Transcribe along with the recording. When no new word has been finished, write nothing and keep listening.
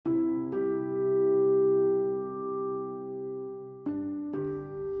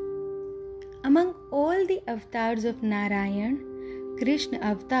Among all the avatars of Narayan, Krishna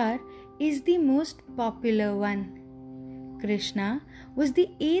avatar is the most popular one. Krishna was the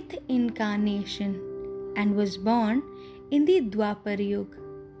 8th incarnation and was born in the Dwapar Yuga.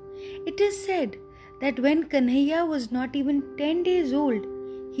 It is said that when Kanhaiya was not even 10 days old,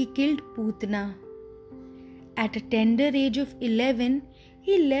 he killed Putana. At a tender age of 11,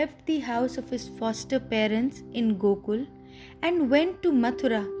 he left the house of his foster parents in Gokul and went to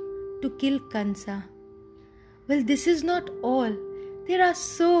Mathura to kill Kansa. Well, this is not all. There are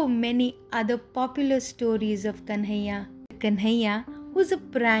so many other popular stories of Kanhaiya. Kanhaiya was a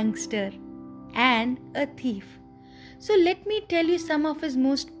prankster and a thief. So let me tell you some of his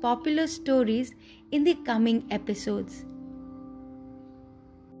most popular stories in the coming episodes.